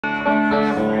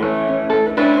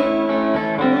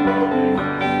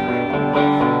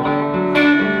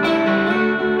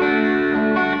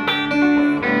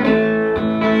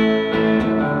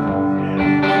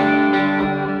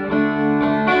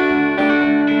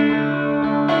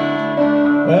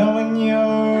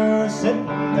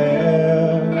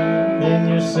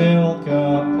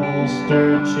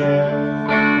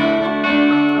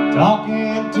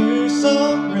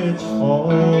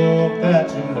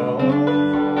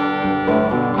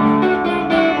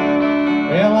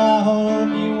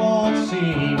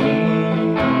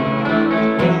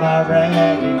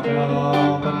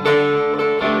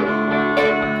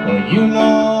You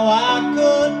know I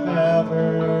could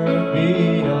never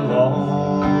be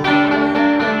alone.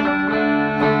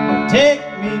 Take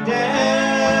me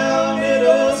down,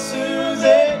 little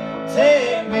Susie,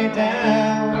 take me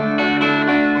down.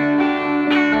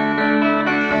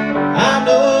 I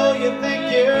know you think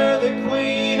you're the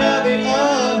queen of the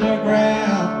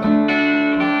underground.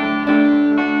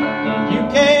 You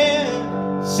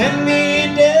can send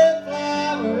me dead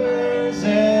flowers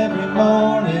every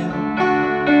morning.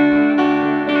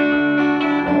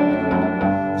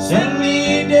 Send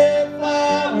me dead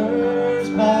flowers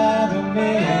by the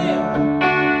million.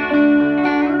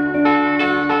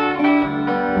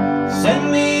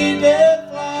 Send me dead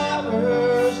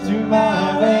flowers to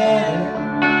my wedding.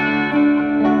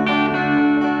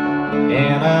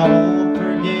 And I won't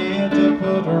forget to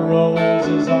put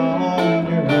roses on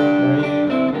your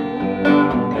grave.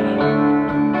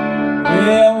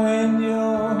 Well, when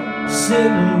you're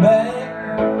sitting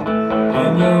back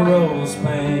in your rose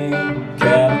paint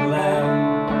Cadillac,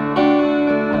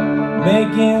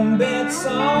 making bets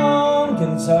on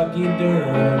Kentucky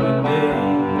Derby Day,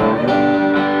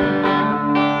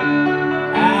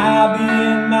 I'll be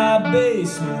in my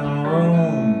basement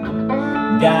room,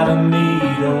 got a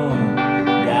needle,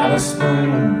 got a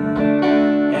spoon,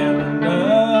 and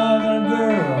another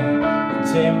girl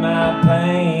to take my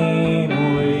pain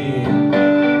away.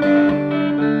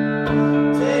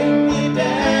 Take me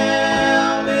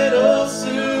down, little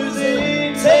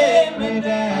Susie, take me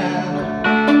down.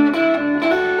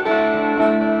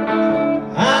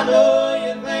 I know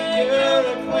you think you're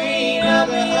the queen of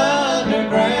the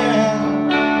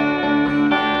underground.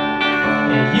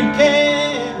 And you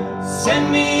can send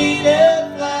me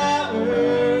dead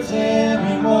flowers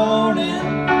every morning.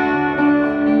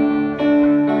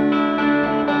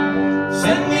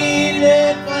 Send me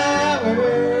dead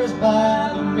flowers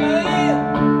by the million.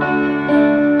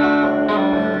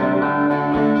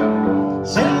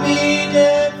 Send me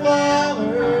dead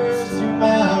flowers to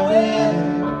my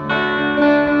wedding.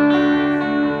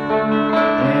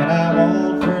 And I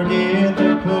won't forget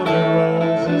to put the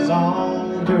roses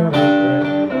on your grave.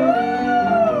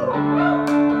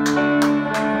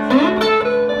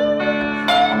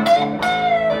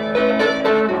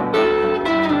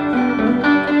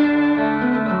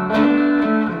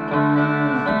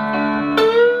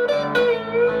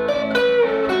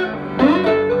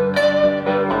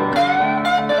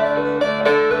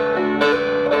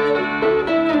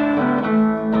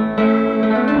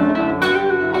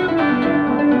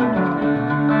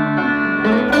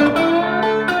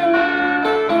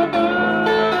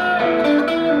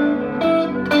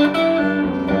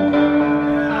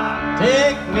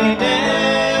 Take me down.